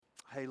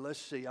Hey,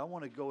 let's see. I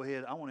want to go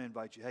ahead. I want to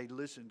invite you. Hey,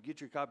 listen, get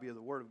your copy of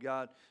the Word of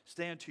God.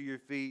 Stand to your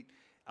feet.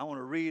 I want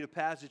to read a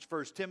passage,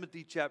 1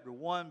 Timothy chapter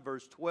 1,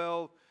 verse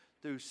 12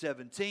 through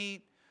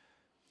 17.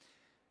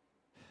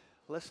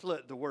 Let's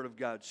let the Word of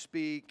God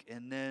speak,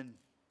 and then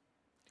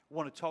I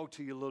want to talk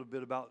to you a little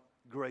bit about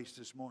grace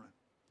this morning.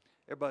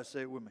 Everybody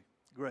say it with me.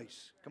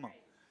 Grace. Come on.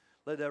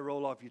 Let that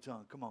roll off your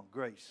tongue. Come on.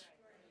 Grace.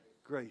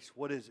 Grace.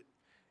 What is it?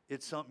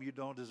 It's something you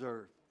don't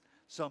deserve.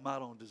 Something I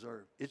don't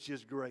deserve. It's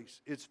just grace.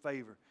 It's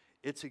favor.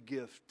 It's a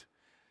gift.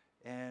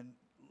 And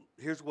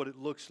here's what it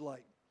looks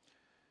like.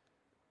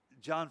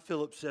 John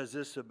Phillips says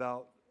this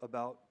about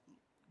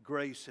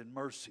grace and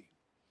mercy.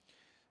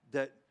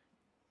 That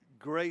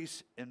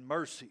grace and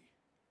mercy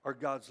are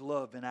God's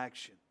love in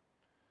action.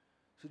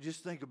 So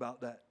just think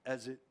about that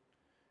as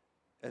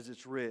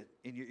it's read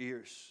in your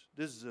ears.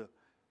 This is a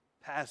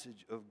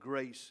passage of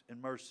grace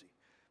and mercy.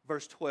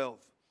 Verse 12.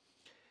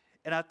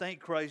 And I thank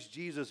Christ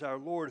Jesus our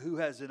Lord, who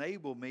has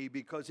enabled me,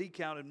 because he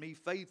counted me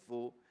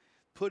faithful,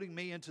 putting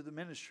me into the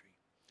ministry.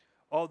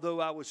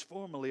 Although I was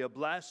formerly a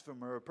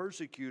blasphemer, a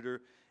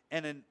persecutor,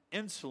 and an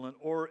insolent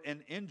or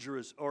an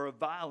injurious or a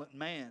violent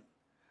man.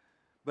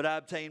 But I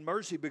obtained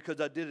mercy because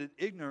I did it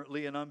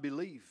ignorantly in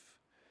unbelief.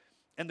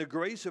 And the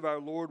grace of our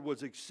Lord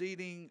was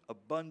exceeding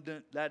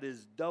abundant. That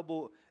is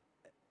double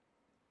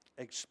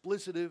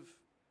explicitive.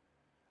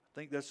 I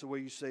think that's the way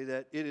you say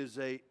that. It is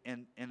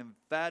an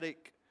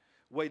emphatic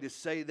way to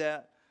say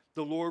that.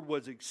 The Lord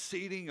was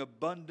exceeding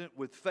abundant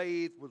with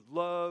faith, with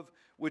love,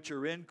 which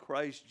are in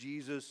Christ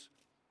Jesus.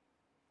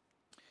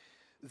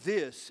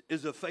 This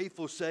is a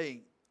faithful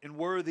saying and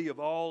worthy of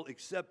all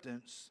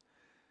acceptance,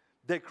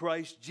 that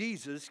Christ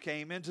Jesus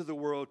came into the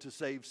world to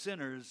save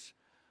sinners,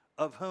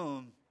 of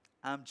whom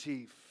I'm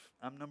chief.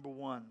 I'm number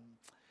one.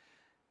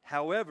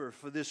 However,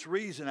 for this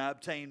reason I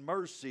obtained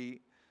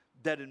mercy,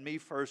 that in me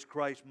first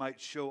Christ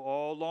might show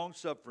all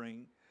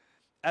long-suffering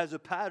as a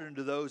pattern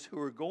to those who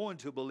are going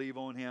to believe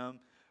on him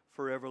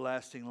for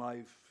everlasting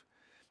life.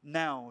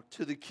 Now,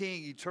 to the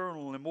King,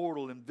 eternal,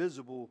 immortal,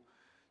 invisible,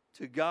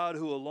 to God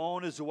who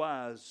alone is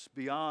wise,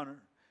 be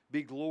honor,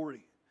 be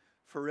glory,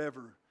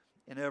 forever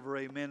and ever.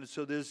 Amen. And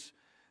so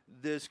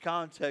this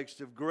context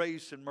of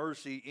grace and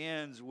mercy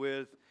ends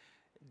with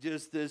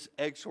just this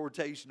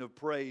exhortation of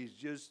praise,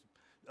 just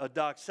a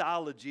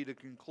doxology to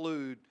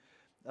conclude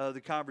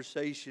the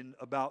conversation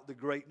about the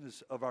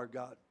greatness of our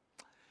God.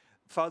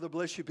 Father,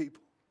 bless your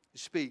people.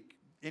 Speak,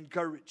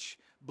 encourage,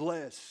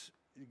 bless.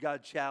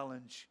 God,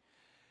 challenge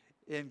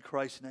in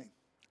Christ's name.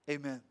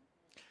 Amen.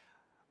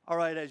 All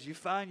right, as you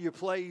find your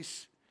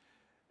place,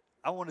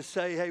 I want to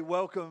say, hey,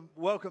 welcome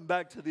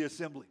back to the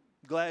assembly.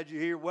 Glad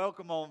you're here.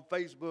 Welcome on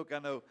Facebook. I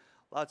know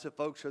lots of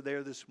folks are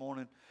there this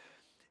morning.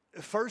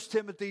 1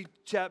 Timothy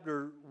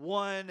chapter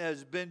 1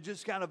 has been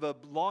just kind of a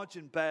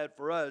launching pad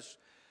for us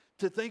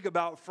to think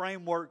about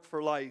framework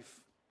for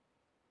life.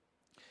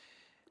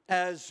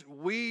 As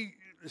we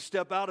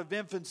step out of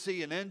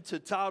infancy and into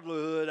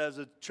toddlerhood as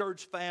a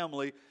church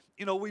family,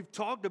 we've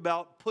talked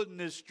about putting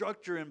this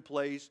structure in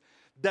place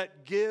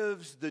that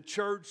gives the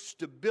church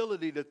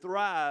stability to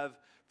thrive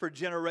for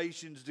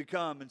generations to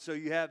come. And so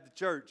you have the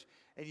church,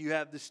 and you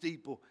have the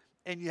steeple,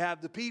 and you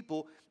have the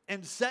people,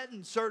 and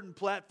setting certain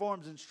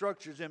platforms and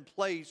structures in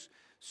place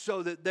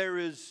so that there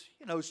is,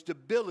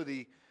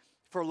 stability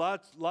for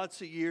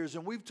lots of years.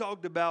 And we've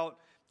talked about,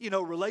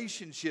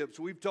 relationships.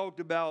 We've talked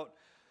about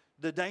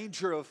the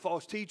danger of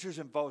false teachers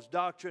and false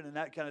doctrine and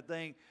that kind of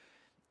thing.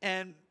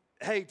 And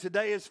hey,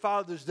 today is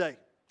Father's Day.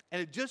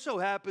 And it just so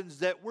happens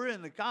that we're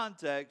in the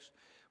context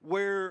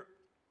where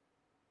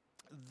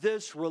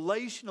this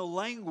relational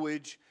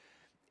language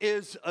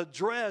is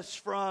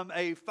addressed from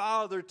a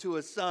father to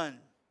a son.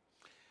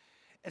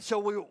 And so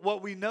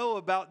what we know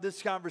about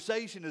this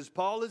conversation is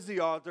Paul is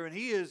the author, and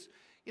he is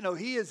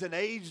an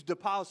aged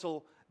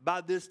apostle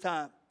by this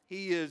time.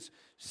 He is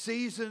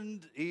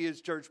seasoned, he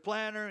is church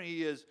planner,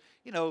 he is,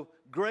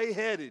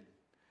 gray-headed.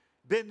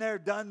 Been there,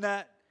 done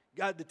that,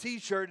 got the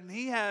t-shirt, and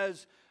he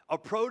has a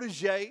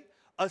protege,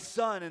 a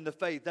son in the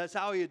faith. That's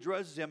how he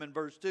addresses him in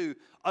verse 2,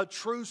 a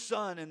true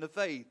son in the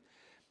faith.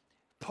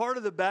 Part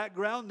of the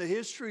background, the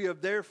history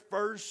of their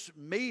first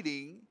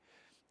meeting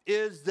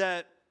is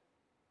that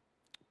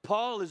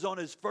Paul is on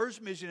his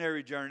first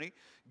missionary journey,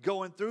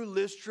 going through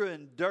Lystra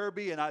and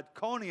Derbe and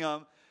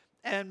Iconium,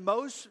 and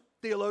most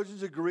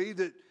theologians agree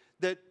that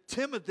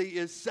Timothy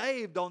is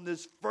saved on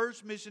this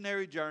first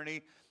missionary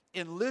journey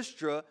in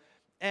Lystra,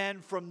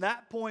 and from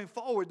that point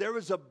forward, there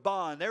was a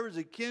bond, there was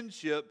a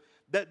kinship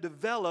that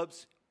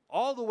develops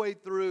all the way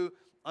through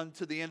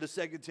unto the end of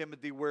 2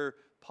 Timothy, where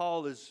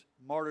Paul is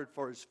martyred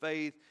for his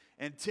faith,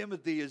 and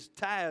Timothy is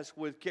tasked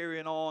with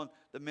carrying on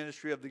the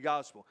ministry of the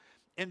gospel.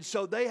 And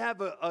so they have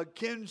a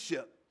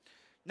kinship.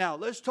 Now,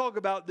 let's talk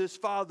about this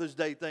Father's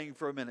Day thing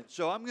for a minute.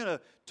 So I'm going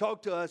to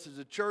talk to us as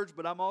a church,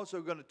 but I'm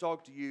also going to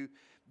talk to you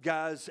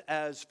guys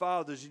as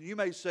fathers. And you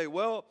may say,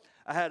 well,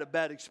 I had a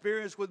bad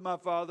experience with my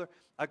father.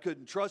 I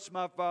couldn't trust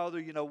my father,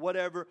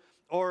 whatever.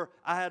 Or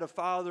I had a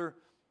father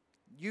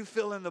You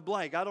fill in the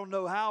blank. I don't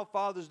know how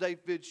Father's Day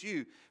fits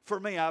you. For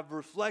me, I've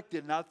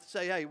reflected and I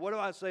say, hey, what do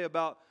I say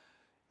about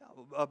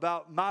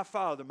my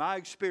father, my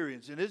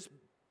experience? And it's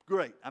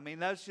great. I mean,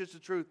 that's just the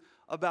truth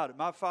about it.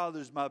 My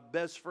father's my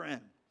best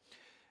friend.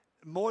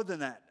 More than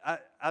that,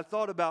 I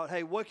thought about,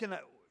 hey, what can I,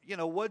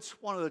 what's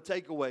one of the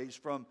takeaways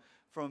from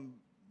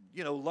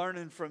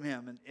learning from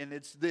him? And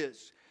it's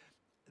this.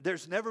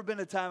 There's never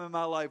been a time in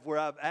my life where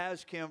I've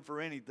asked him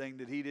for anything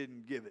that he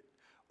didn't give it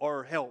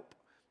or help,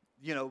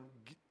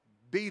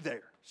 be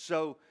there.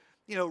 So,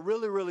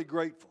 really, really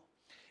grateful.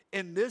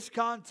 In this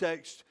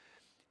context,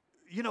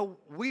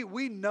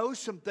 we know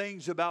some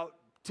things about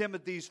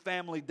Timothy's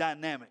family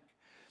dynamic.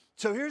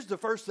 So here's the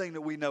first thing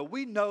that we know.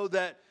 We know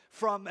that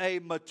from a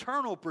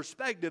maternal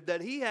perspective that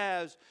he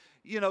has,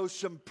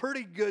 some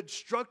pretty good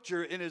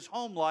structure in his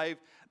home life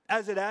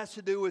as it has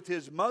to do with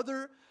his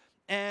mother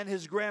and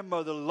his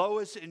grandmother,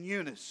 Lois and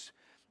Eunice.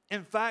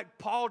 In fact,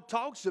 Paul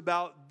talks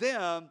about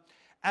them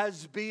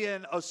as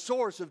being a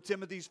source of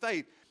Timothy's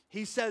faith.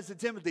 He says to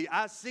Timothy,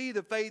 I see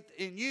the faith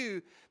in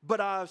you, but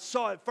I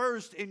saw it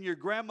first in your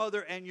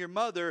grandmother and your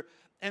mother.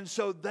 And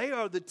so they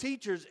are the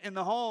teachers in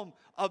the home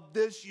of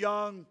this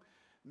young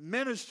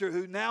minister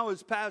who now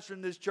is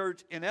pastoring this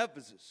church in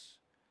Ephesus.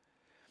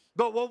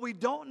 But what we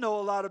don't know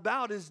a lot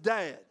about is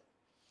dad.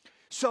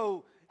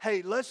 So,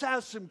 hey, let's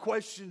ask some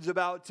questions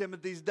about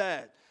Timothy's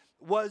dad.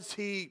 Was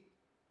he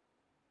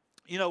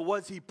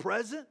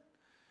present?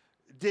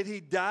 Did he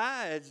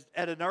die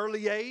at an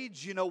early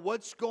age?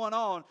 What's going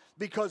on?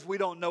 Because we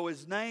don't know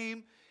his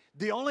name.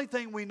 The only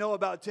thing we know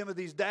about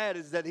Timothy's dad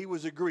is that he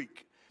was a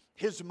Greek.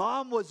 His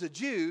mom was a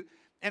Jew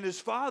and his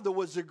father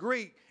was a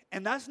Greek,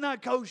 and that's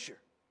not kosher.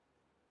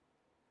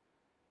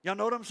 Y'all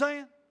know what I'm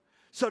saying?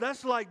 So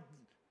that's like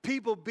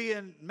people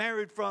being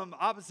married from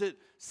opposite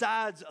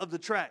sides of the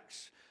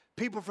tracks.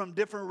 People from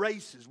different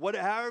races.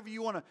 However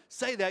you want to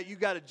say that, you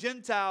got a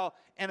Gentile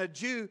and a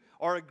Jew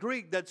or a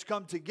Greek that's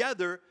come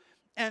together.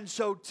 And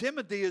so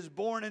Timothy is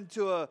born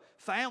into a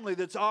family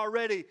that's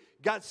already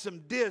got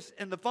some dis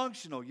in the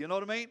functional. You know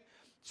what I mean?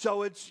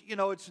 So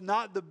it's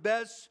not the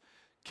best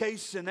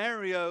case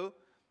scenario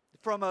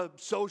from a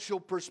social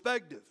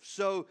perspective.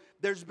 So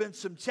there's been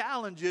some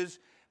challenges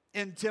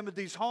in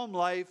Timothy's home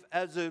life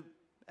as a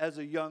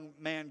young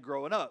man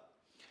growing up.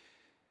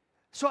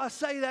 So I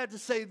say that to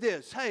say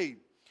this. Hey,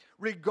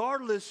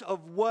 regardless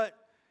of what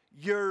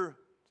your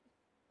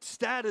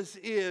status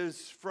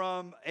is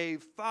from a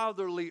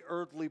fatherly,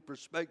 earthly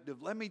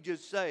perspective, let me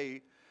just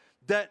say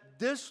that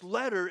this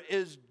letter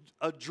is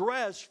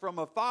addressed from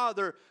a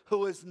father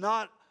who is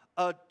not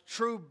a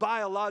true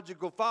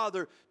biological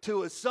father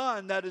to a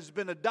son that has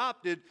been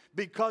adopted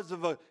because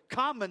of a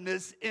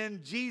commonness in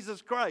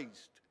Jesus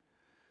Christ.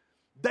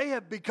 They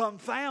have become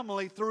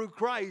family through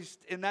Christ,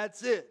 and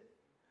that's it.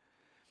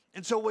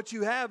 And so what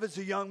you have is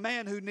a young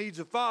man who needs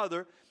a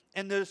father,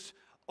 and this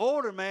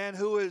older man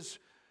who is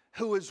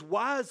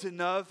wise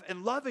enough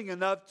and loving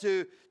enough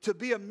to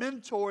be a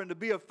mentor and to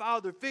be a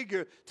father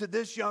figure to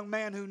this young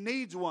man who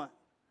needs one.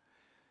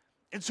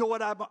 And so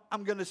what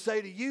I'm going to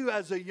say to you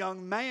as a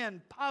young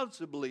man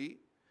possibly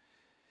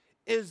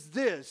is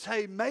this.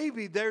 Hey,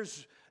 maybe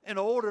there's an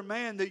older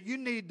man that you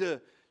need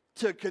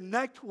to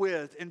connect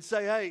with and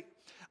say, hey,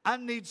 I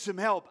need some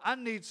help. I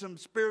need some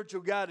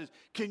spiritual guidance.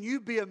 Can you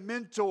be a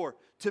mentor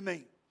to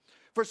me?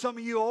 For some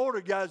of you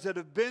older guys that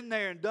have been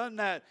there and done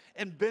that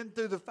and been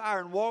through the fire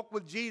and walked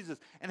with Jesus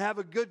and have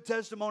a good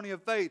testimony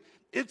of faith,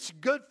 it's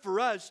good for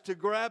us to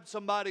grab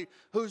somebody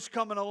who's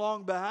coming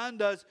along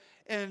behind us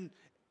and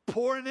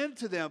pouring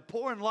into them,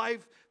 pouring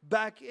life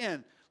back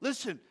in.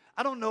 Listen,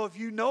 I don't know if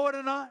you know it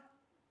or not,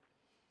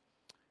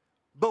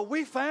 but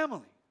we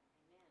family.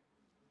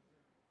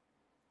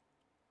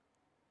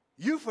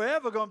 You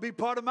forever going to be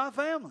part of my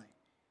family.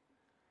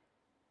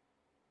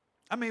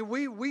 I mean,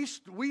 we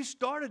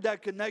started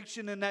that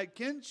connection and that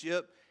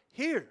kinship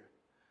here.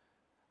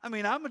 I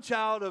mean, I'm a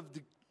child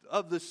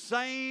of the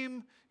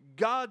same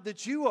God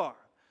that you are.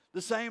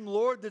 The same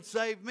Lord that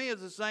saved me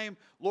is the same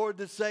Lord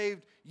that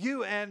saved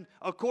you. And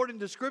according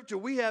to Scripture,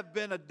 we have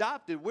been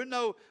adopted. We're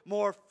no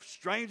more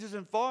strangers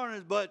and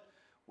foreigners, but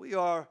we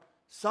are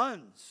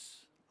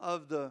sons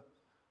of the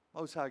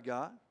Most High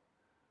God.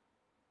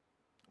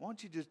 Why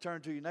don't you just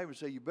turn to your neighbor and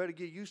say, you better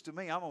get used to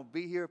me. I'm going to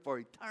be here for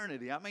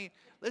eternity. I mean,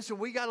 listen,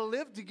 we got to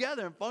live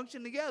together and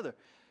function together.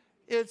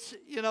 It's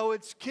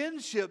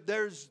kinship.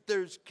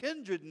 There's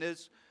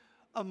kindredness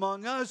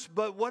among us.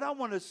 But what I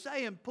want to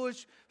say and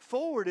push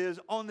forward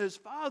is on this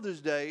Father's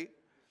Day,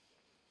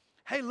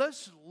 hey,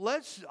 let's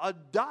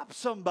adopt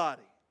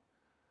somebody.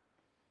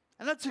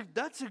 And that's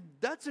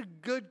a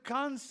good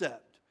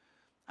concept.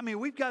 I mean,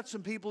 we've got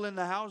some people in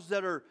the house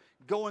that are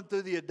going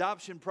through the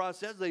adoption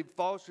process. They've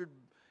fostered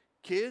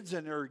kids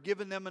and are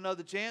giving them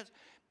another chance.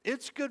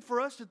 It's good for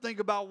us to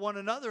think about one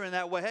another in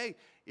that way. Hey,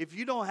 if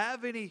you don't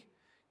have any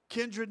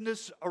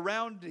kindredness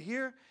around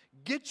here,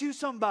 get you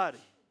somebody.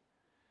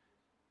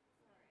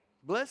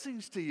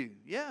 Blessings to you.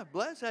 Yeah,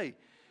 bless. Hey,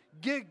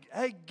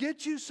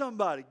 get you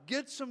somebody.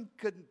 Get some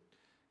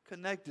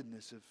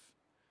connectedness.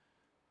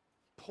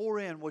 Pour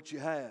in what you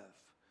have.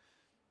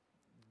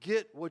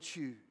 get what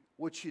you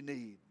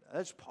need.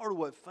 That's part of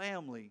what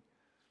family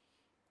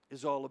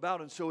is all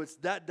about. And so it's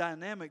that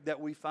dynamic that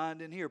we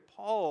find in here.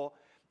 Paul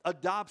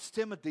adopts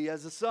Timothy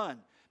as a son.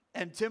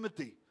 And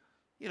Timothy,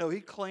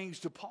 he clings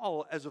to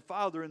Paul as a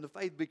father in the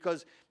faith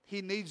because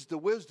he needs the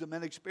wisdom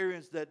and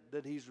experience that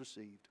he's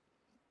received.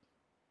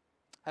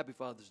 Happy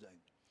Father's Day.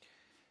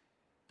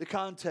 The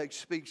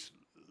context speaks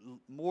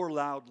more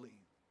loudly,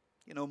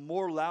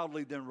 more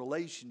loudly than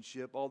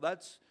relationship. Though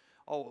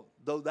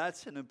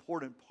that's an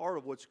important part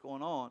of what's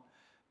going on.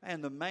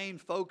 And the main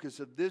focus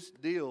of this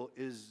deal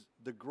is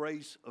the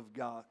grace of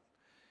God.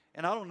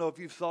 And I don't know if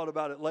you've thought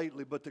about it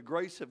lately, but the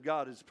grace of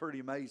God is pretty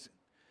amazing.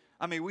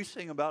 I mean, we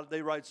sing about it,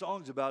 they write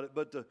songs about it,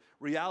 but the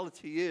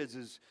reality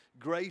is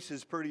grace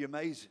is pretty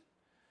amazing.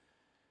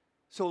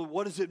 So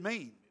what does it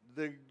mean?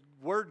 The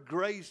word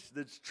grace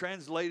that's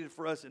translated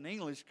for us in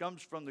English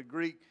comes from the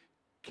Greek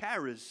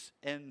charis,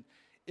 and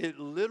it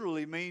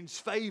literally means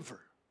favor.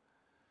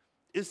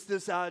 It's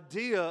this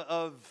idea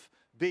of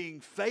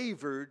being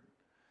favored.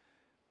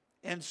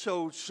 And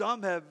so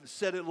some have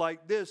said it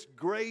like this: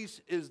 grace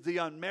is the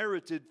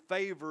unmerited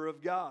favor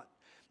of God.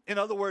 In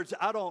other words,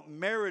 I don't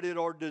merit it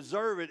or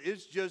deserve it.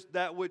 It's just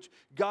that which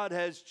God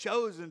has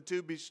chosen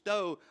to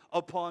bestow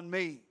upon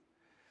me.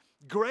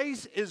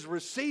 Grace is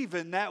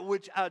receiving that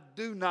which I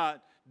do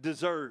not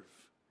deserve.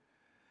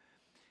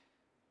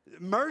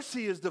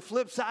 Mercy is the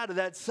flip side of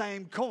that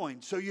same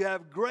coin. So you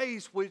have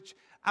grace, which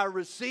I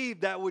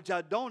receive that which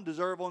I don't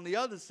deserve. On the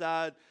other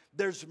side,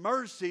 there's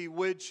mercy,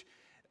 which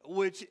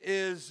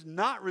is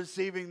not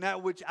receiving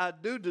that which I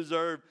do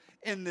deserve.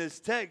 In this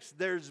text,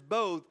 there's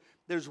both.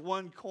 There's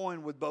one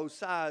coin with both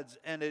sides,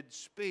 and it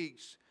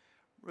speaks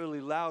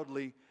really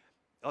loudly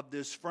of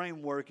this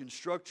framework and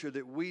structure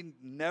that we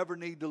never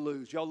need to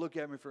lose. Y'all look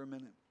at me for a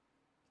minute.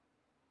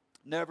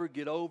 Never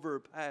get over or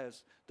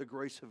past the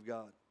grace of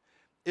God.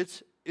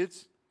 It's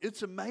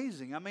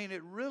amazing. I mean,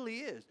 it really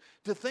is.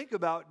 To think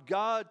about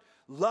God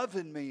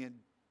loving me and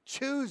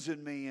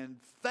choosing me and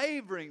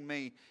favoring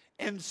me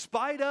in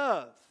spite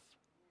of.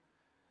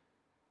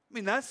 I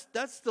mean,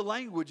 that's the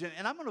language.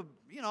 And I'm going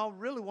to, I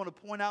really want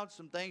to point out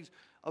some things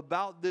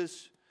about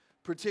this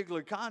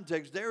particular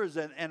context. There is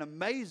an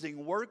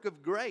amazing work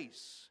of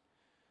grace.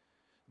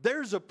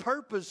 There's a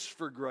purpose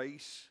for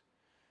grace.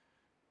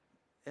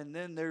 And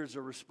then there's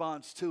a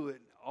response to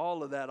it.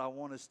 All of that I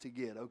want us to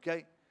get,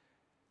 okay?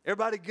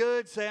 Everybody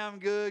good? Say I'm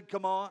good.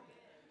 Come on.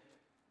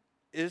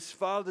 It's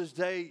Father's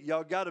Day.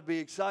 Y'all got to be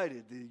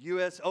excited. The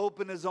U.S.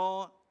 Open is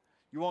on.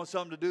 You want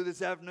something to do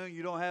this afternoon?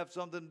 You don't have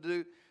something to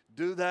do?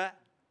 Do that.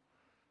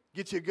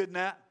 Get you a good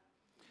nap.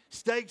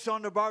 Steaks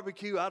on the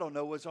barbecue. I don't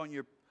know what's on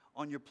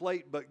your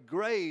plate, but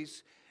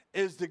grace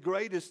is the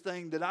greatest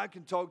thing that I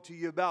can talk to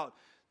you about.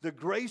 The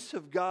grace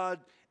of God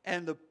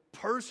and the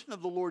person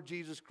of the Lord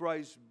Jesus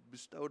Christ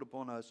bestowed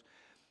upon us.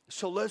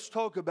 So let's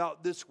talk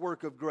about this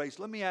work of grace.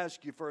 Let me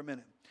ask you for a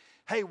minute.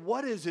 Hey,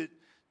 what is it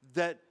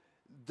that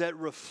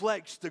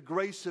reflects the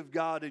grace of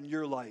God in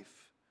your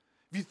life?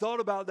 Have you thought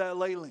about that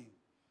lately?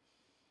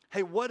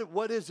 Hey,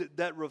 what is it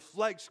that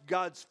reflects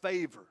God's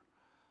favor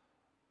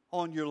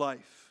on your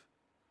life?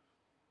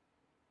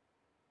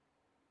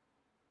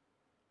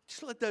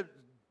 Just let that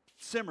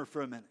simmer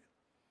for a minute.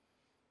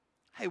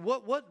 Hey,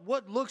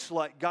 what looks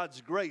like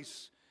God's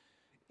grace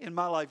in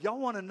my life? Y'all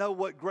want to know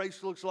what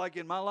grace looks like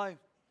in my life?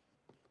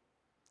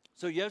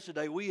 So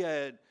yesterday we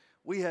had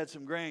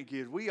some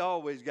grandkids. We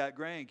always got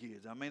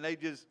grandkids. I mean, they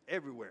just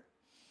everywhere.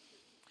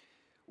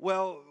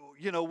 Well,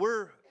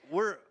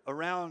 we're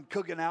around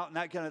cooking out and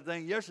that kind of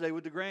thing yesterday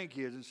with the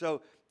grandkids. And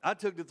so I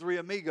took the three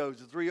amigos,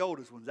 the three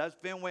oldest ones. That's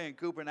Fenway and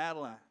Cooper and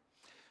Adeline.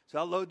 So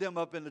I load them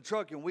up in the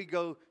truck and we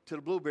go to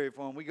the blueberry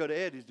farm. We go to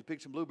Eddie's to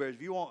pick some blueberries.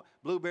 If you want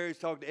blueberries,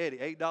 talk to Eddie.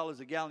 $8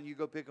 a gallon, you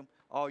go pick them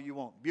all you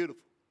want.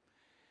 Beautiful.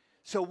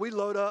 So we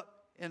load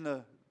up in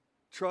the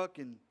truck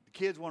and the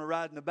kids want to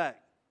ride in the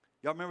back.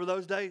 Y'all remember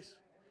those days?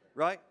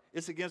 Right?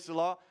 It's against the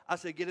law. I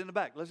said, get in the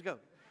back. Let's go.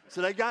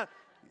 So they got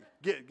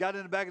in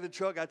the back of the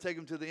truck. I take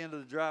them to the end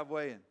of the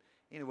driveway. And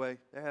anyway,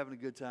 they're having a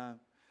good time.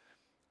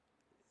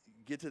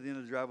 Get to the end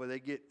of the driveway. They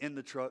get in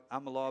the truck.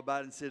 I'm a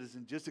law-abiding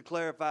citizen. Just to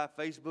clarify,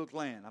 Facebook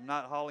land. I'm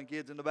not hauling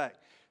kids in the back.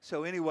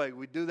 So anyway,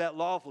 we do that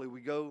lawfully.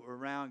 We go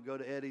around, go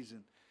to Eddie's,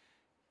 and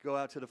go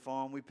out to the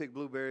farm. We pick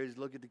blueberries,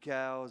 look at the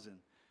cows, and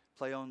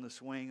play on the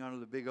swing under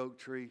the big oak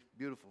tree.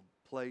 Beautiful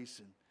place.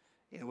 And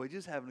anyway,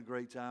 just having a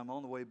great time.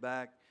 On the way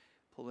back,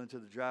 pull into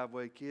the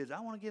driveway. Kids, I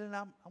want to get in.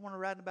 I want to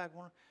ride in the back.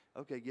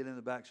 Okay, get in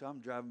the back. So I'm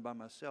driving by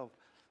myself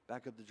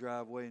back up the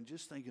driveway and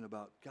just thinking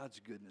about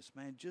God's goodness,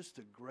 man, just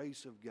the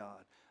grace of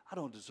God. I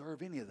don't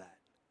deserve any of that.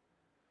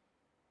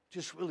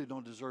 Just really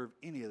don't deserve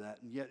any of that.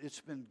 And yet it's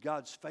been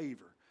God's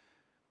favor.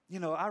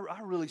 I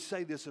really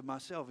say this of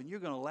myself, and you're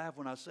going to laugh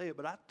when I say it,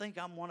 but I think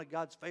I'm one of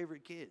God's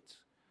favorite kids.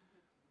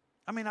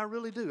 I mean, I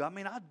really do. I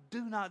mean, I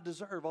do not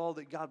deserve all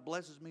that God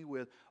blesses me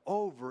with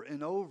over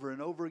and over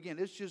and over again.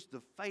 It's just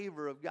the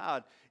favor of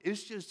God.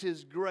 It's just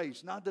His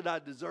grace. Not that I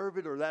deserve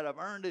it or that I've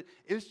earned it.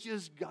 It's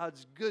just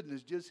God's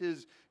goodness, just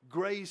His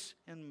grace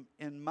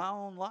in my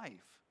own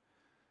life.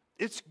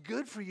 It's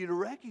good for you to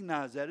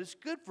recognize that. It's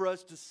good for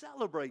us to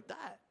celebrate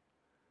that.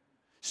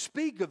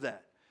 Speak of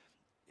that.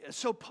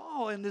 So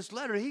Paul, in this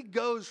letter, he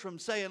goes from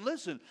saying,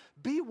 listen,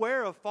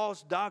 beware of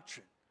false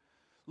doctrine.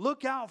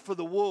 Look out for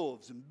the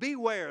wolves and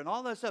beware and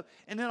all that stuff.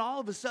 And then all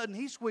of a sudden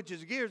he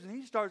switches gears and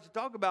he starts to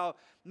talk about,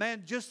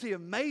 man, just the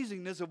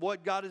amazingness of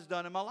what God has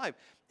done in my life.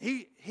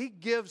 He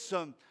gives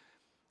some,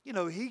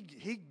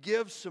 he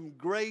gives some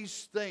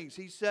grace things.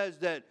 He says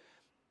that,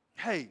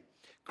 hey,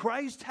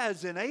 Christ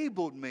has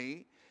enabled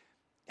me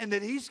and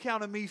that he's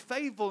counted me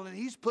faithful and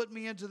he's put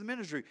me into the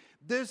ministry.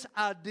 This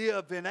idea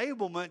of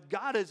enablement,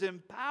 God's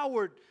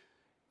empowered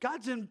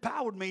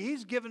me.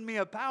 He's given me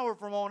a power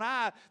from on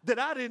high that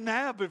I didn't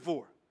have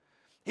before.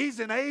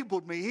 He's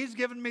enabled me. He's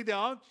given me the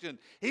unction.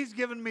 He's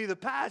given me the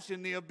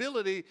passion, the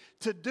ability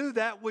to do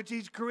that which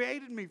he's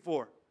created me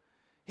for.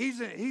 He's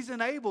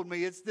enabled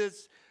me. It's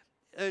this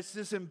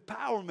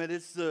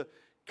empowerment.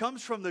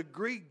 Comes from the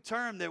Greek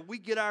term that we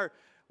get our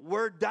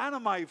word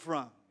dynamite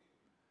from.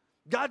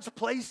 God's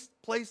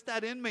placed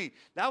that in me.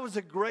 That was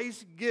a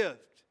grace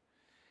gift.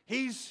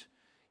 He's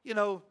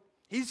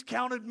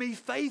counted me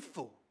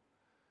faithful.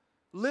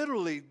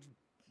 Literally,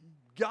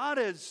 God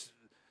has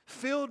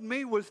filled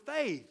me with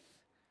faith.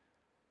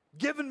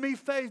 Given me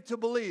faith to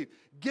believe.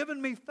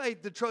 Given me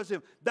faith to trust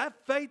him. That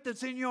faith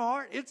that's in your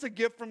heart, it's a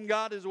gift from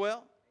God as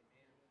well.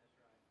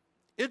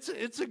 It's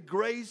a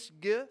grace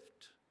gift.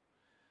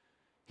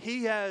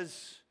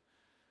 He's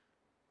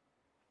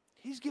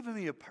given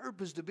me a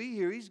purpose to be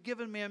here. He's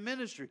given me a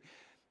ministry.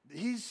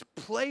 He's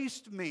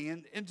placed me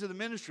into the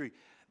ministry.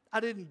 I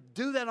didn't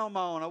do that on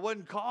my own. I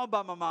wasn't called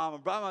by my mom or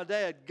by my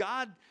dad.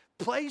 God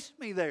placed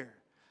me there.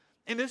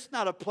 And it's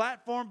not a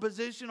platform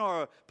position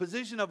or a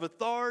position of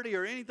authority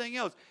or anything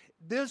else.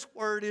 This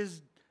word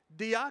is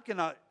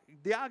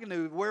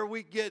diakonou, where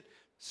we get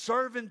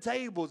serving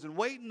tables and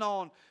waiting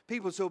on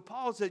people. So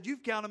Paul said,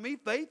 you've counted me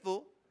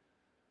faithful.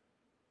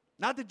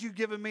 Not that you've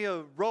given me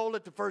a role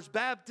at the First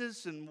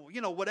Baptist and,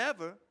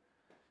 whatever.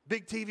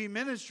 Big TV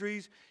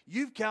ministries.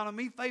 You've counted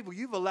me faithful.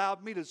 You've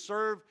allowed me to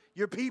serve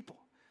your people.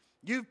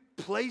 You've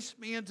placed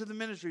me into the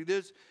ministry.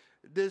 This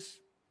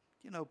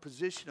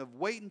position of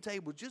waiting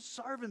table, just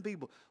serving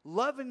people,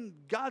 loving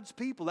God's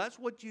people. That's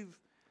what you've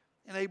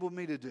enabled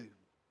me to do.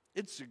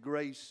 It's a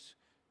grace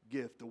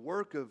gift, the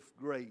work of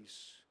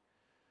grace.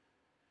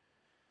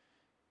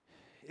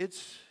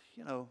 It's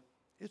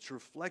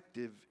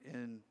reflective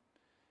in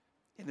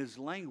his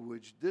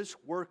language. This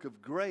work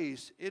of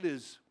grace, it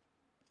is,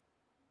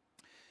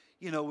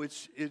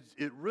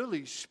 it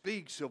really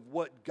speaks of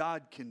what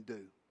God can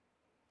do.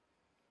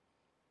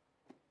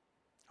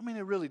 I mean,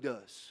 it really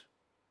does.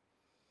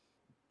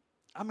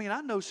 I mean,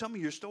 I know some of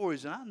your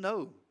stories, and I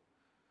know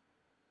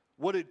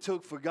what it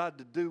took for God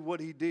to do what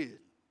he did,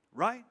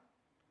 right?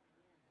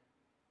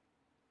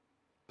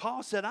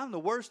 Paul said, I'm the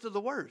worst of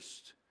the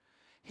worst.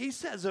 He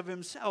says of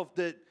himself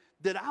that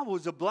I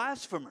was a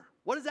blasphemer.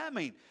 What does that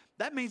mean?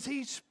 That means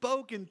he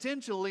spoke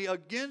intentionally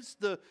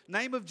against the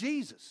name of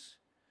Jesus.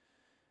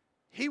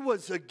 He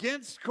was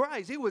against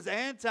Christ. He was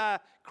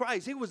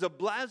anti-Christ. He was a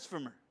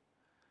blasphemer.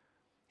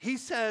 He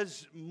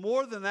says,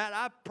 more than that,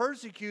 I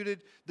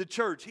persecuted the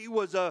church. He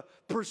was a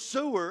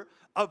pursuer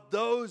of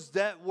those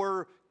that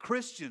were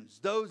Christians,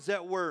 those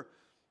that were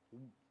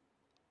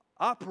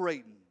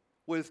operating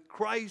with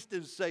Christ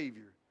as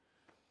Savior.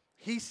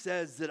 He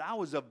says that I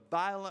was a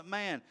violent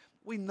man.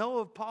 We know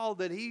of Paul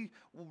that he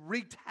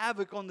wreaked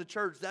havoc on the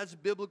church. That's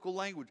biblical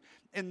language.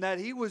 And that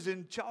he was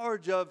in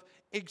charge of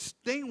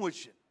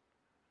extinguishing,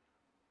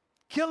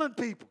 killing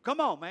people. Come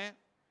on, man.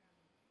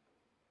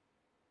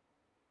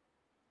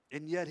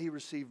 And yet he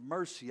received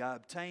mercy. I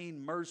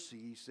obtained mercy,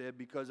 he said,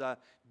 because I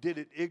did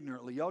it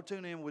ignorantly. Y'all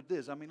tune in with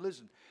this. I mean,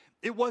 listen,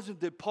 it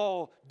wasn't that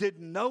Paul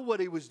didn't know what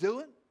he was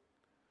doing.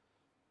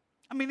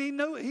 I mean, he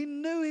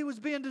knew he was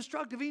being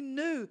destructive. He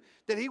knew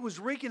that he was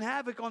wreaking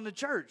havoc on the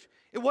church.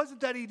 It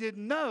wasn't that he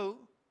didn't know.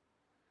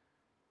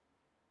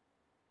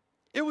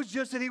 It was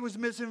just that he was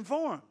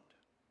misinformed.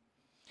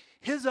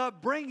 His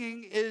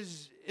upbringing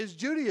is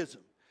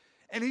Judaism.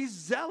 And he's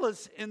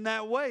zealous in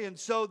that way. And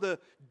so the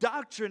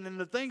doctrine and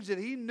the things that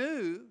he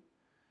knew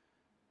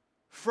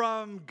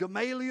from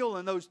Gamaliel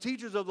and those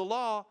teachers of the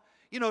law,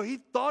 he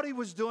thought he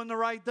was doing the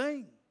right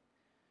thing.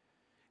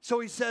 So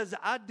he says,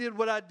 I did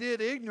what I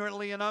did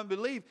ignorantly in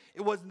unbelief.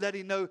 It wasn't that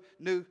he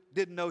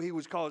didn't know he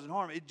was causing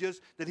harm. It's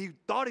just that he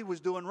thought he was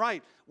doing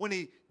right. When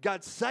he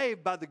got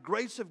saved by the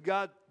grace of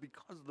God,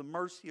 because of the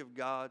mercy of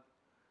God,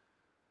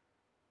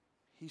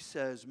 he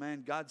says,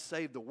 man, God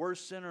saved the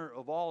worst sinner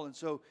of all. And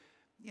so,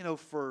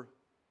 for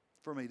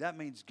me, that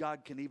means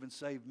God can even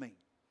save me.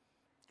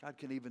 God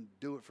can even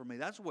do it for me.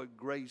 That's what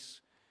grace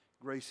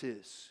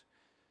is.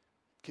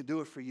 Can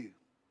do it for you.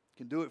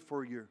 Can do it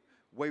for your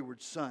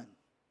wayward son.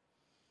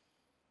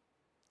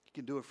 You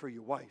can do it for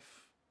your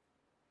wife.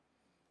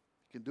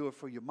 You can do it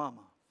for your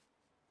mama.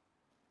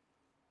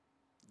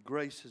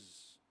 Grace is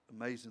an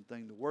amazing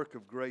thing. The work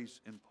of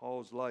grace in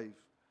Paul's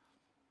life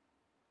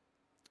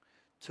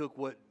took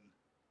what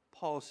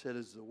Paul said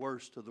is the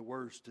worst of the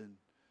worst and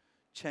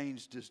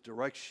changed his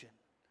direction.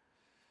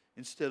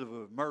 Instead of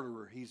a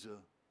murderer, he's a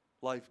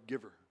life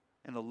giver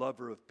and a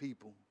lover of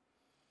people.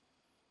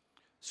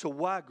 So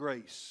why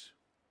grace?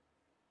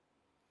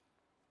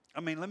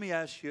 I mean, let me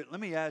ask you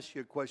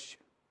a question.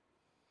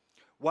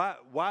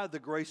 Why the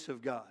grace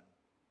of God?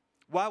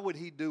 Why would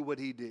he do what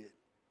he did?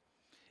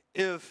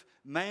 If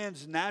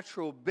man's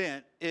natural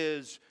bent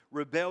is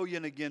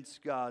rebellion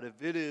against God,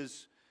 if it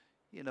is,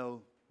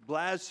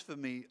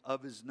 blasphemy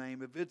of his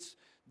name, if it's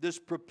this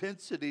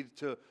propensity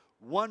to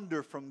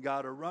wander from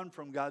God or run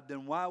from God,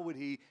 then why would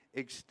he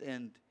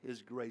extend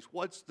his grace?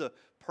 What's the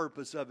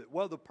purpose of it?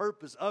 Well, the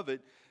purpose of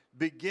it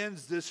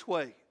begins this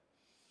way.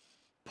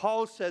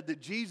 Paul said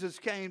that Jesus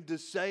came to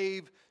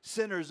save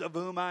sinners, of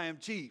whom I am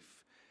chief.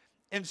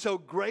 And so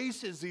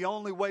grace is the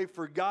only way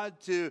for God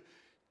to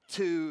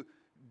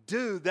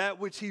do that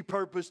which he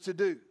purposed to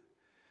do.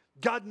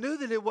 God knew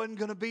that it wasn't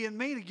going to be in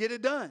me to get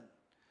it done.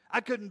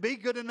 I couldn't be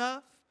good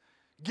enough,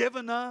 give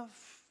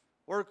enough,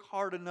 work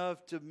hard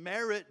enough to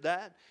merit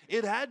that.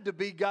 It had to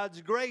be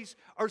God's grace,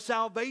 or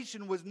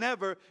salvation was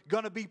never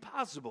going to be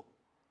possible.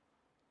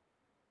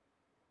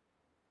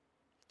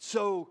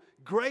 So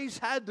grace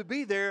had to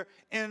be there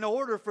in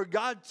order for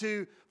God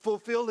to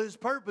fulfill his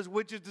purpose,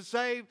 which is to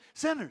save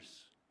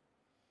sinners.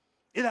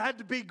 It had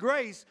to be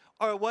grace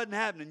or it wasn't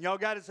happening. Y'all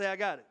got to say, I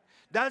got it.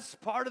 That's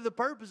part of the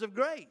purpose of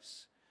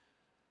grace.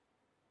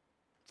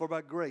 For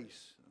by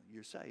grace,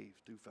 you're saved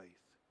through faith.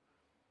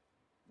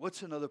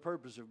 What's another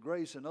purpose of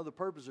grace? Another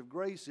purpose of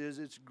grace is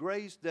it's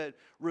grace that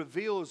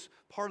reveals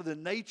part of the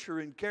nature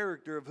and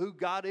character of who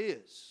God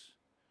is.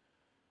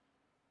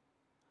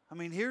 I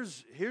mean,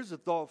 here's a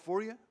thought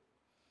for you.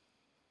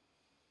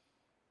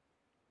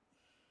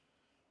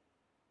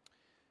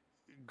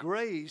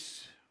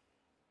 Grace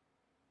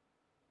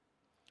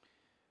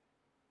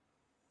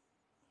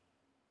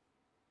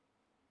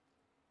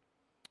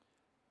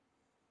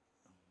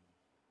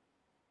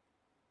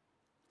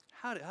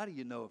how do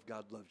you know if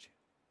God loves you?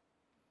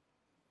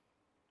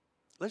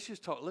 Let's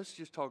just talk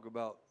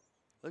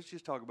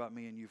about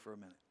me and you for a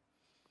minute.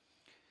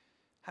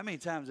 How many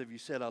times have you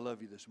said I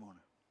love you this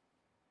morning?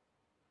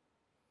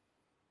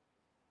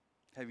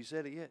 Have you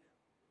said it yet?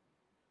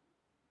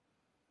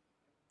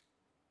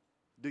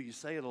 Do you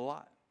say it a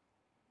lot?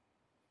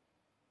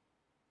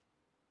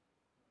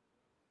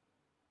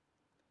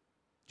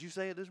 Did you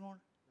say it this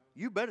morning?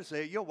 You better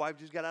say it. Your wife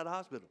just got out of the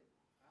hospital.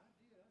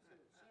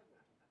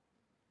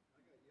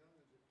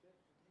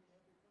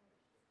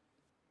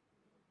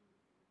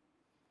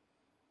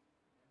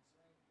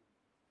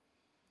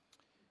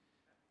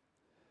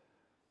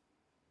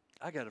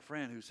 I got a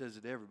friend who says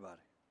it to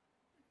everybody.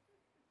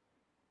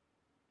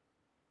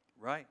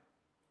 Right?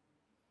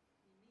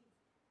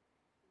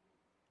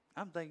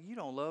 I'm thinking, you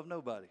don't love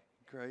nobody.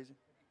 You crazy.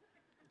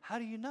 How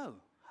do you know?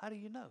 How do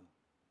you know?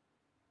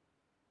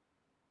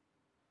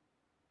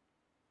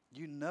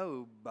 You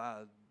know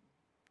by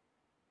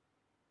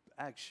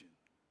action.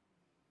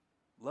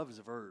 Love is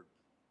a verb.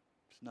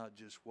 It's not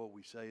just what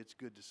we say. It's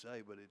good to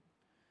say, but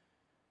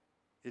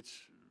it's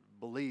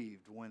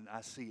believed when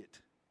I see it,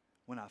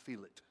 when I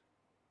feel it.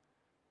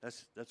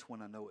 That's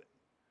when I know it.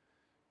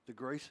 The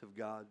grace of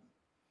God,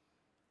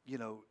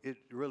 it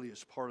really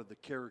is part of the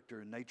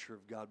character and nature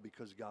of God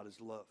because God is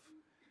love.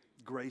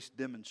 Grace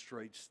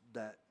demonstrates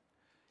that.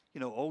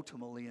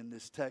 Ultimately in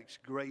this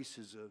text, grace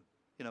is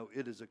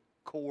it is a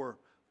core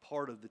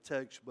part of the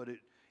text, but it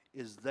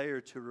is there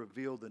to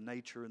reveal the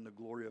nature and the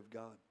glory of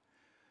God.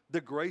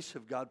 The grace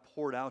of God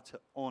poured out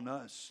on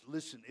us.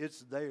 Listen, it's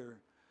there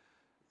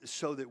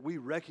so that we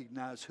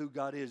recognize who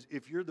God is.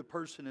 If you're the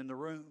person in the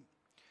room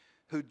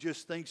who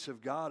just thinks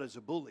of God as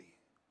a bully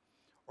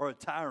or a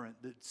tyrant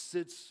that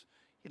sits,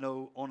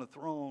 on a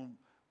throne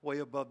way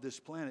above this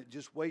planet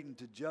just waiting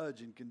to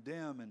judge and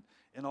condemn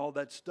and all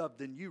that stuff,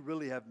 then you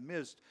really have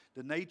missed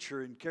the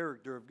nature and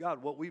character of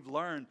God. What we've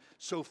learned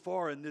so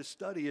far in this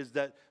study is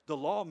that the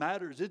law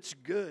matters. It's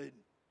good.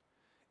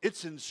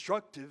 It's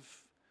instructive.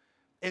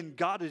 And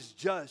God is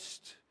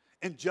just.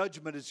 And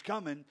judgment is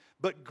coming.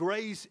 But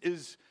grace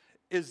is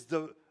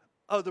the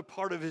other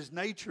part of his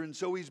nature, and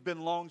so he's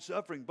been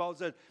long-suffering. Paul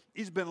said,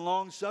 he's been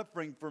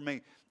long-suffering for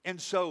me. And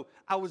so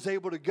I was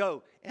able to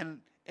go and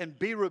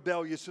be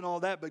rebellious and all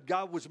that, but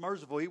God was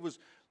merciful. He was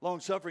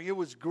long-suffering. It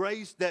was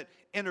grace that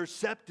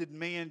intercepted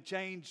me and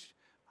changed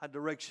my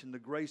direction. The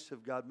grace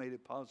of God made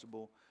it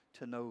possible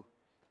to know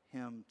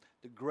him.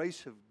 The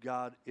grace of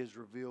God is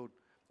revealed,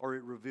 or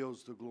it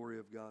reveals the glory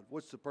of God.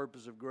 What's the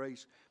purpose of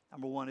grace?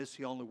 Number one, it's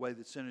the only way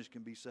that sinners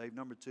can be saved.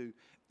 Number two,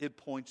 it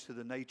points to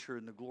the nature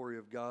and the glory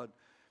of God.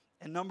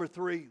 And number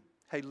three,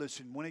 hey,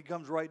 listen, when it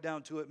comes right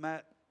down to it,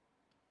 Matt,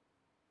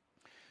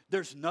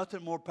 there's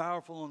nothing more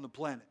powerful on the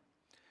planet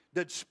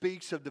that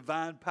speaks of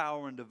divine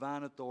power and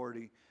divine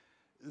authority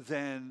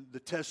than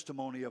the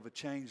testimony of a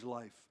changed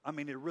life. I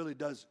mean, it really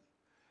doesn't.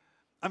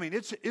 I mean,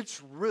 it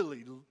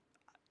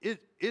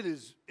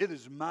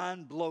is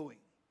mind-blowing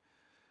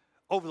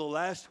over the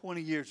last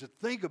 20 years to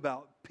think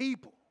about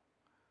people,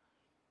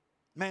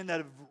 man,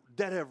 that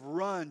have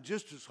run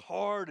just as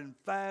hard and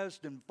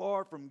fast and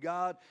far from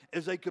God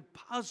as they could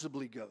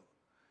possibly go.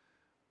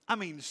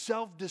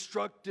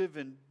 self-destructive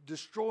and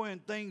destroying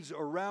things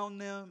around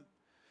them,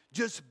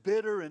 just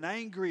bitter and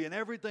angry and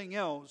everything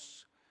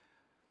else.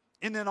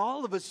 And then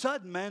all of a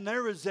sudden, man,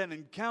 there is an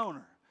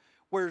encounter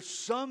where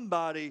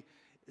somebody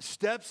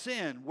steps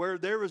in, where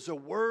there is a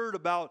word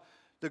about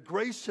the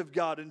grace of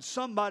God, and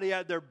somebody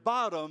at their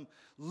bottom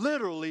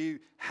literally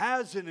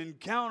has an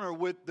encounter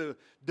with the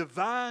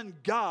divine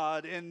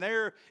God, and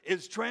there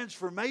is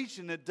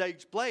transformation that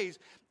takes place,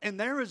 and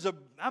there's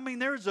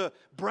a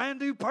brand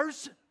new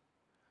person.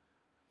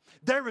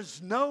 There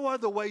is no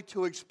other way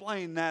to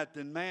explain that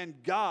than, man,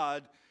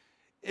 God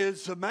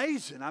is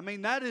amazing.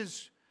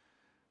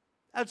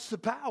 That's the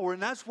power,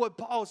 and that's what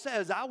Paul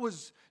says. I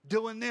was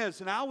doing this,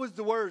 and I was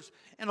the worst,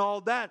 and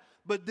all that,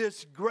 but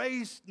this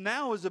grace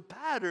now is a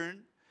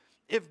pattern.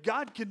 If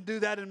God can do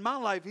that in my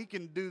life, He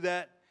can do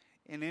that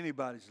in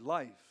anybody's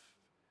life.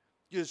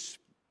 Just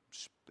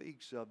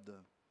speaks of the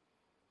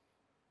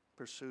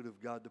pursuit of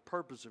God, the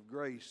purpose of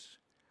grace.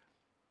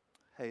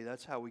 Hey,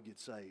 that's how we get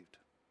saved.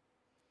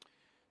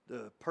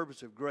 The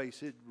purpose of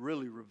grace, it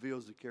really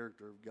reveals the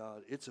character of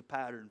God. It's a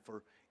pattern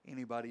for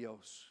anybody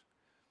else.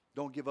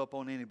 Don't give up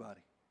on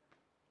anybody.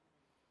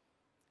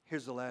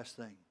 Here's the last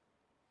thing.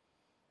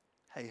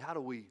 Hey, how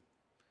do we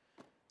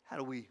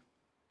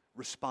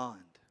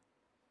respond?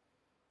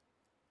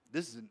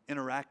 This is an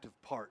interactive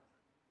part.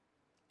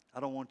 I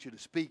don't want you to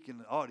speak in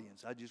the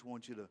audience. I just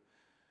want you to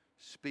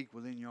speak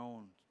within your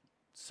own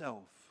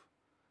self.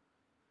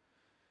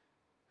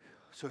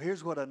 So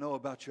here's what I know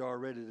about you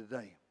already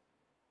today.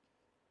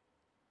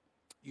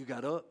 You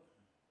got up,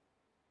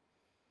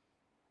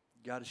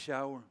 got a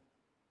shower,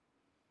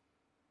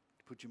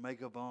 put your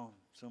makeup on.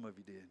 Some of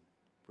you did.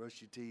 Brush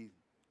your teeth.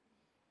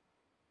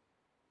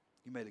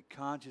 You made a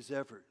conscious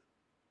effort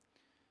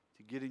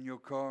to get in your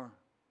car,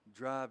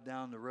 drive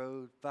down the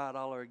road,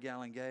 $5 a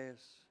gallon gas,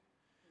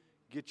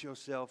 get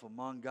yourself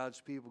among God's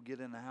people, get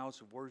in the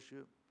house of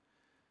worship.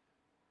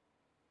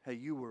 Hey,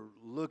 you were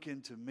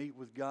looking to meet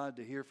with God,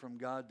 to hear from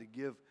God, to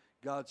give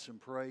God some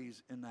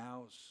praise in the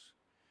house.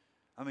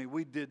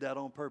 We did that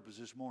on purpose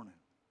this morning.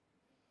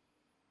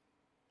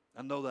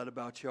 I know that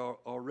about you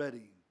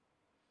already.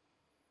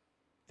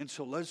 And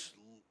so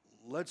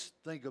let's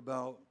think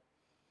about,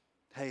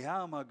 hey,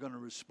 how am I going to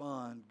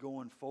respond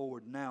going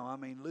forward now?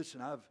 Listen,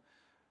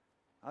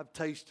 I've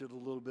tasted a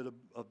little bit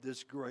of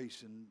this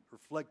grace and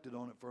reflected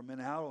on it for a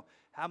minute. How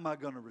am I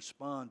going to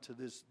respond to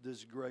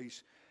this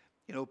grace?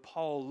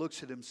 Paul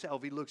looks at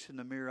himself. He looks in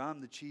the mirror.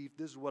 I'm the chief.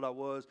 This is what I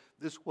was.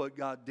 This is what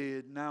God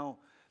did. Now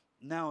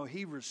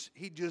he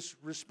just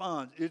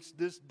responds. It's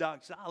this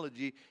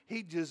doxology.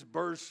 He just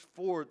bursts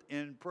forth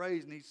in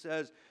praise, and he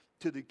says,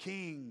 to the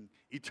King,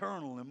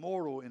 eternal,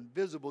 immortal,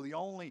 invisible, the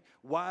only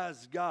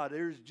wise God.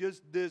 There's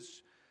just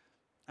this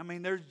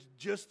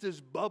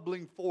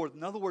bubbling forth.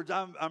 In other words,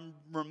 I'm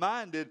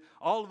reminded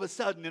all of a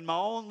sudden in my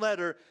own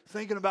letter,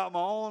 thinking about my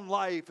own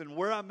life and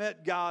where I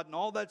met God and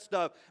all that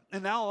stuff.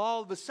 And now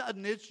all of a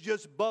sudden it's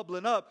just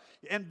bubbling up.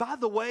 And by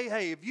the way,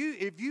 hey, if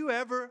you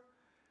ever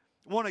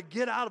want to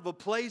get out of a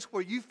place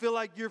where you feel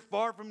like you're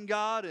far from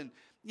God and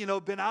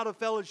been out of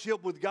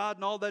fellowship with God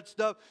and all that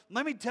stuff,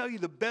 let me tell you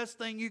the best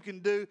thing you can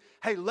do.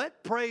 Hey,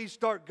 let praise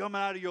start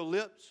coming out of your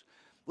lips.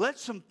 Let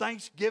some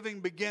thanksgiving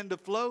begin to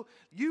flow.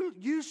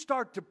 You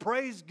start to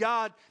praise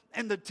God,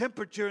 and the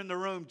temperature in the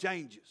room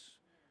changes.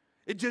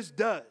 It just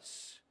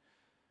does.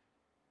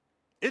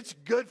 It's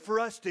good for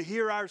us to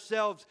hear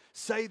ourselves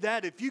say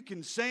that. If you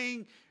can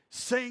sing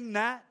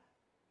that.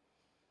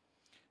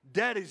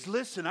 Daddies,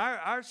 listen,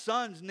 our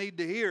sons need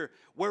to hear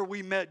where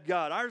we met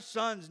God. Our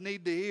sons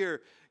need to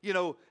hear,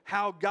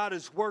 how God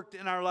has worked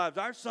in our lives.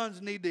 Our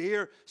sons need to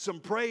hear some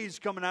praise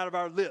coming out of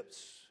our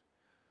lips.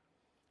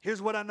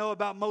 Here's what I know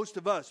about most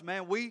of us,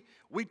 man. We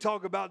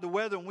talk about the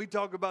weather, and we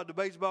talk about the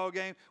baseball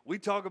game. We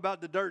talk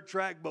about the dirt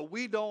track, but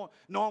we don't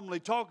normally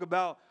talk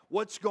about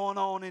what's going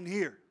on in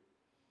here.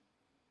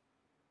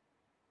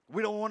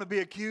 We don't want to be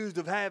accused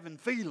of having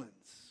feelings.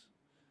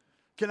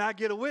 Can I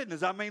get a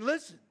witness?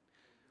 Listen.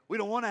 We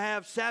don't want to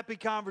have sappy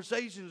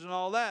conversations and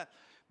all that.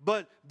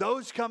 But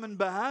those coming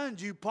behind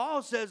you,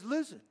 Paul says,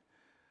 listen,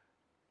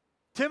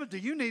 Timothy,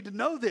 you need to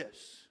know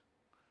this.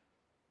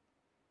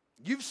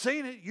 You've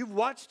seen it. You've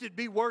watched it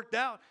be worked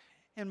out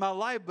in my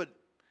life. But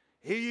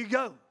here you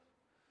go.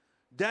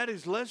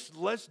 Daddies,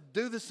 let's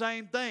do the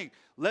same thing.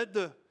 Let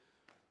the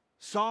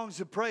songs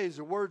of praise,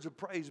 the words of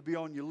praise be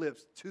on your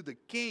lips to the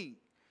King.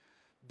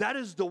 That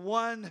is the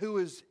one who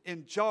is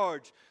in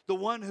charge, the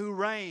one who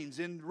reigns.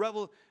 In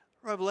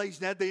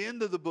Revelation, at the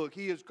end of the book,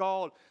 he is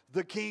called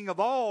the King of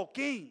all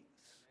kings.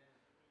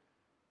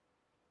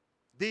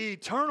 The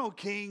eternal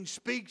King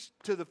speaks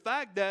to the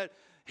fact that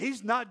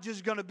he's not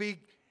just going to be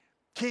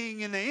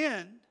king in the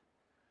end,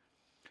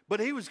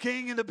 but he was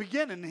king in the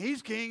beginning, and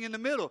he's king in the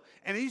middle,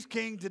 and he's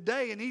king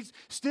today, and he's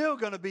still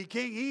going to be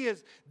king. He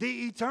is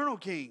the eternal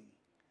King.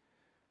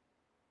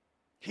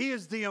 He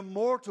is the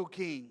immortal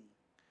King.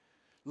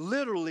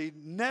 Literally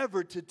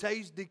never to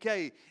taste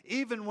decay.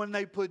 Even when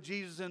they put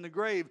Jesus in the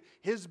grave,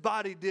 his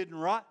body didn't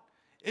rot.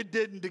 It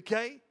didn't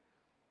decay.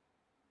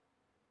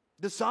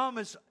 The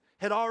psalmist,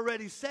 had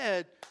already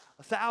said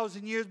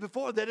 1,000 years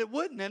before that it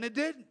wouldn't, and it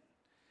didn't.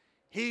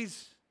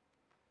 He's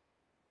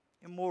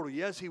immortal.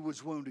 Yes, he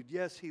was wounded.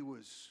 Yes, he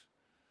was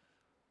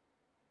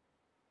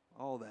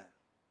all that.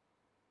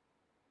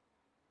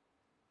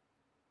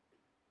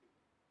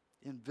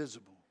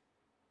 Invisible.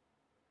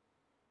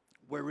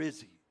 Where is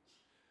he?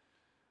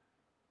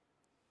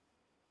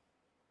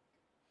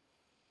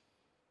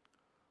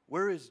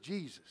 Where is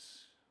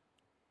Jesus?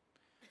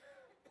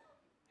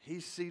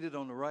 He's seated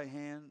on the right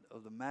hand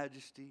of the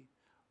majesty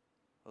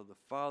of the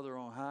Father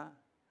on high.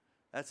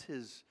 That's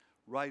his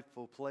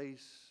rightful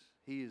place.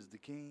 He is the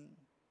King,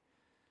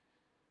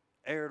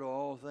 heir to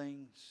all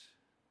things.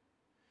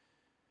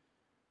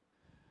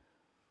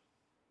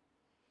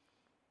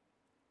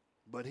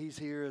 But he's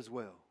here as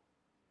well.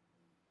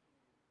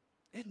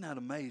 Isn't that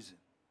amazing?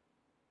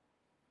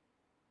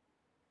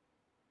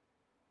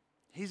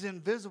 He's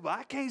invisible.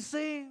 I can't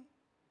see him,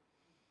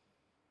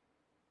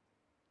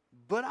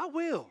 but I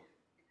will.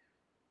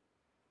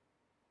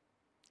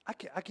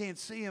 I can't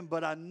see him,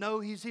 but I know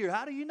he's here.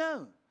 How do you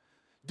know?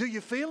 Do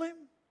you feel him?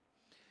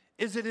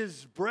 Is it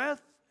his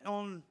breath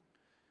on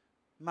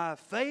my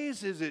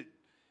face? Is it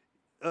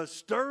a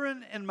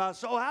stirring in my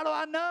soul? How do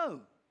I know?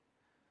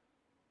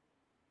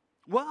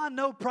 Well, I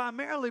know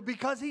primarily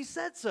because he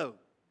said so.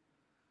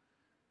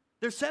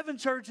 There's 7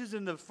 churches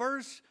in the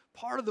first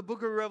part of the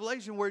book of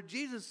Revelation where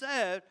Jesus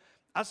said,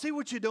 I see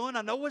what you're doing.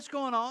 I know what's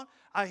going on.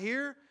 I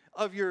hear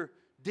of your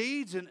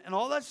deeds and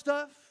all that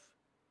stuff.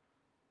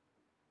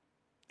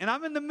 And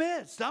I'm in the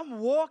midst. I'm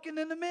walking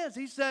in the midst.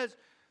 He says,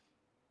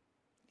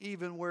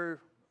 even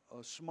where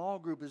a small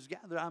group is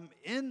gathered,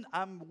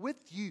 I'm with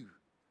you.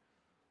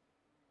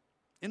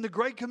 In the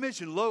Great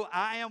Commission, lo,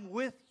 I am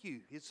with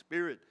you. His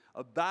Spirit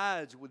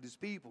abides with his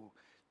people.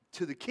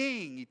 To the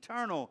King,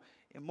 eternal,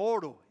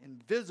 immortal,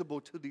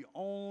 invisible, to the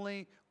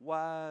only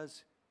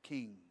wise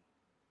King.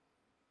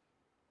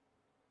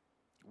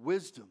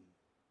 Wisdom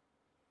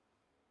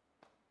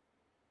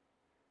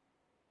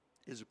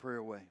is a prayer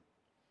away.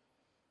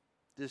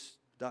 This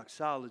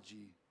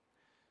doxology,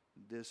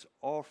 this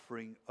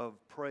offering of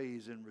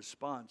praise in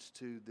response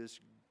to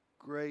this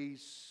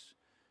grace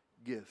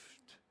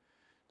gift,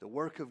 the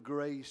work of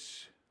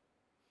grace,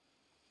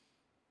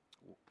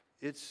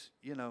 it's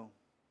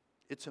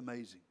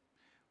amazing.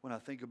 When I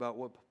think about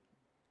what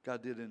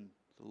God did in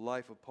the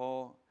life of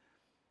Paul,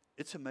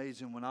 it's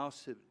amazing when I'll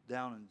sit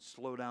down and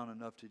slow down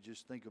enough to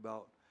just think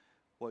about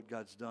what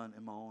God's done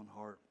in my own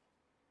heart.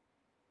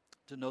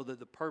 To know that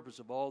the purpose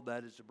of all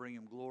that is to bring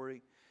him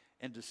glory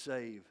and to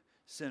save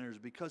sinners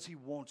because he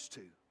wants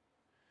to.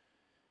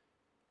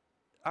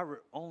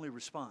 Our only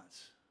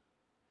response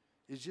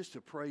is just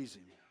to praise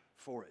him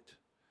for it.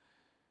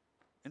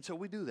 And so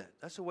we do that.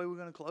 That's the way we're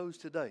going to close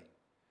today.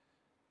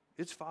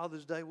 It's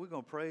Father's Day. We're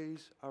going to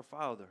praise our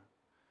Father.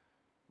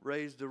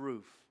 Raise the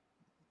roof.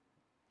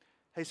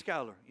 Hey,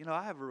 Skylar,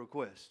 I have a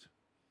request.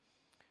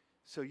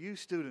 So you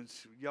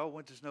students, y'all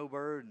went to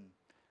Snowbird, and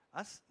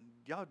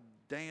y'all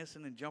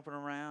dancing and jumping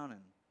around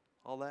and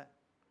all that.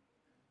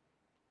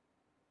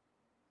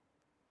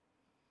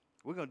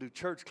 We're going to do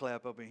church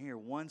clap up in here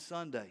one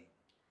Sunday.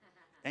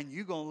 And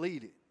you're going to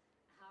lead it.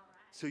 All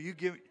right. So you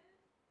give me,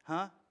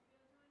 huh?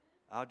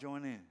 I'll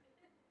join in.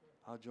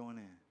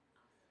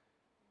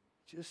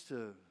 Just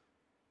to,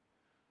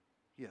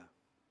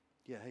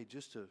 hey,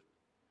 just a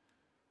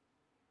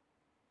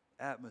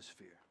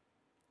atmosphere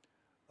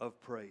of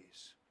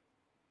praise.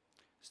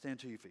 Stand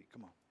to your feet.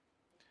 Come on.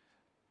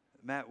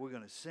 Matt, we're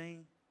going to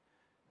sing.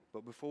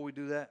 But before we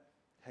do that,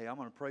 hey, I'm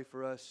going to pray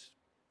for us.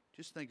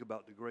 Just think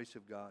about the grace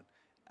of God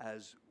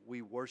as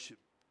we worship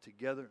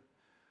together.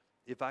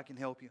 If I can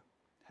help you,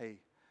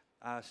 hey,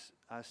 I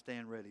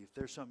stand ready. If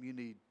there's something you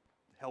need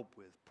help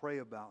with, pray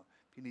about,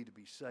 if you need to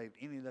be saved,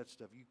 any of that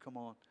stuff, you come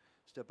on,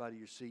 step out of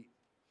your seat.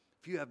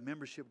 If you have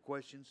membership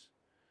questions,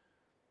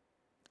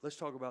 let's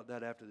talk about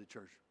that after the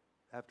church,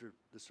 after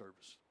the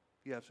service.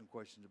 If you have some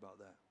questions about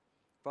that.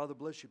 Father,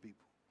 bless your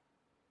people.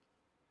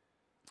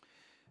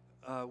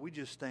 We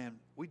just stand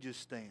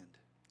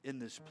in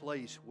this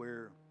place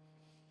where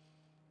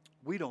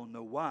we don't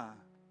know why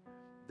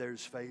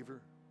there's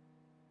favor.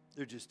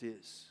 There just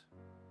is.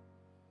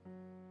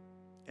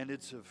 And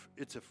it's a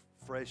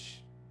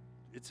fresh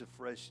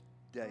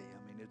day. I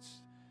mean,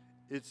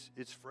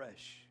 it's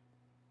fresh.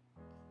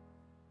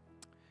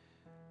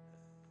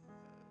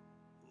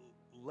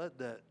 Let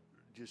that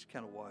just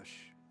kind of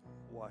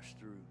wash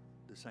through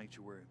the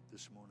sanctuary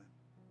this morning.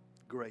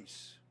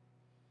 Grace.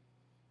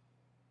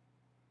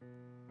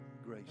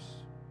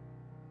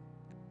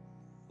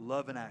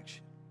 Love in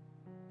action.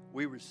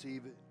 We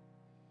receive it.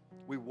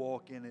 We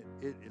walk in it.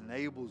 It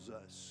enables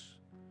us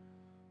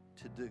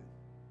to do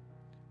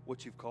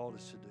what you've called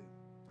us to do.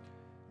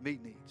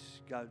 Meet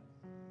needs. God,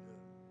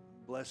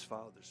 bless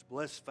fathers.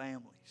 Bless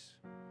families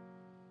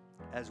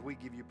as we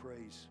give you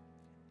praise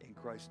in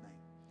Christ's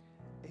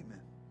name.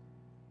 Amen.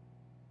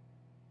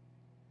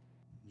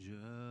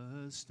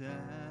 Just as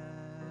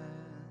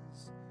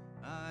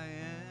I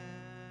am,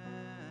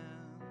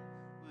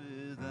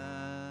 without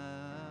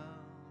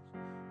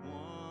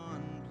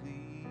one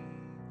plea,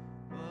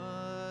 but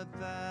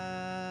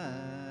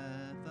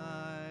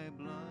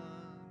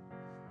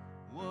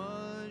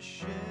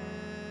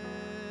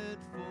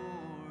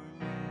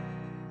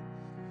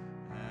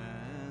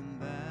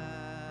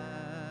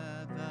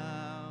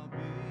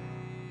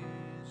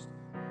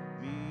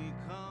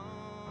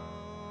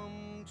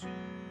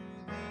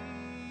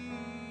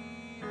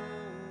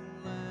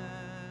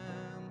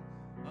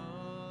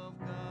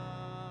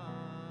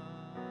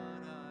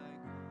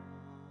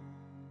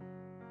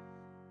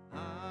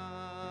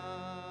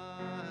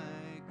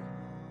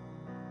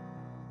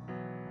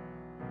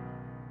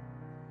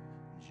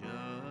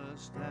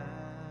just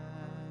as